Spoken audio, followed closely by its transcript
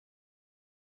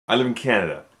I live in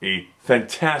Canada, a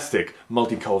fantastic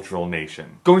multicultural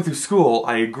nation. Going through school,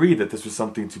 I agreed that this was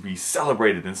something to be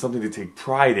celebrated and something to take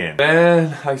pride in.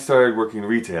 Then I started working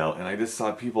retail and I just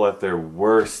saw people at their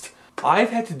worst.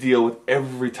 I've had to deal with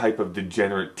every type of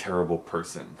degenerate, terrible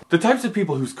person. The types of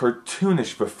people whose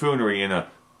cartoonish buffoonery in a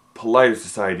politer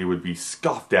society would be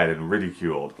scoffed at and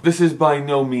ridiculed. This is by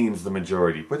no means the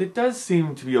majority, but it does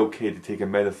seem to be okay to take a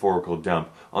metaphorical dump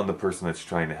on the person that's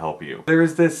trying to help you. There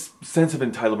is this sense of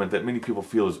entitlement that many people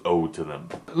feel is owed to them.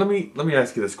 Let me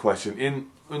ask you this question.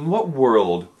 In what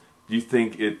world do you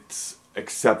think it's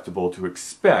acceptable to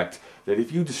expect that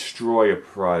if you destroy a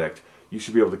product, you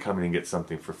should be able to come in and get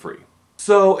something for free?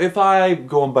 So if I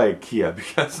go and buy a Kia,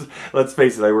 because let's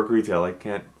face it, I work retail, I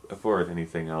can't afford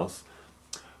anything else.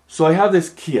 So I have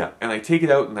this Kia, and I take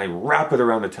it out and I wrap it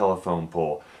around the telephone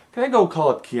pole. Can I go call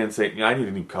up Kia and say, I need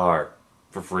a new car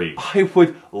for free? I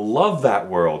would love that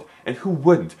world, and who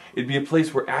wouldn't? It'd be a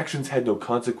place where actions had no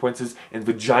consequences and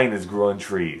vaginas grew on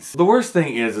trees. The worst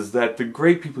thing is that the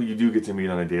great people you do get to meet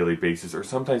on a daily basis are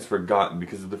sometimes forgotten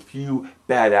because of the few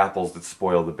bad apples that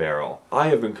spoil the barrel. I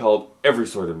have been called every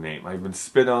sort of name. I've been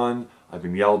spit on, I've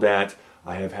been yelled at,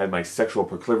 I have had my sexual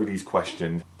proclivities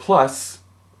questioned. Plus,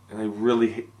 and I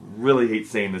really hate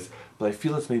saying this, but I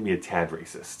feel it's made me a tad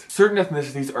racist. Certain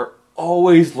ethnicities are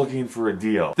always looking for a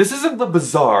deal. This isn't the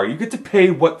bazaar. You get to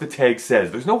pay what the tag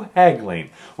says. There's no haggling.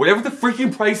 Whatever the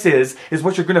freaking price is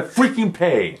what you're gonna freaking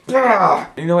pay. And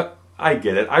you know what? I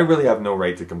get it. I really have no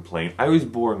right to complain. I was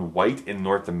born white in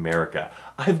North America.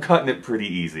 I've gotten it pretty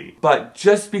easy. But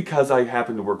just because I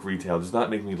happen to work retail does not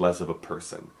make me less of a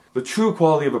person. The true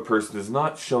quality of a person is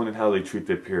not shown in how they treat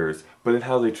their peers, but in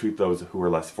how they treat those who are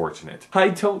less fortunate. I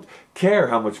don't care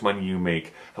how much money you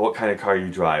make, what kind of car you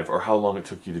drive, or how long it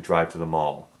took you to drive to the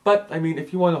mall. But, I mean,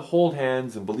 if you want to hold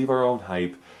hands and believe our own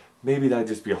hype, maybe that'd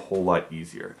just be a whole lot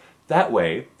easier. That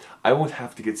way, I won't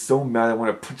have to get so mad I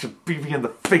want to punch a baby in the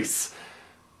face.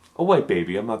 A white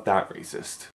baby, I'm not that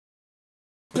racist.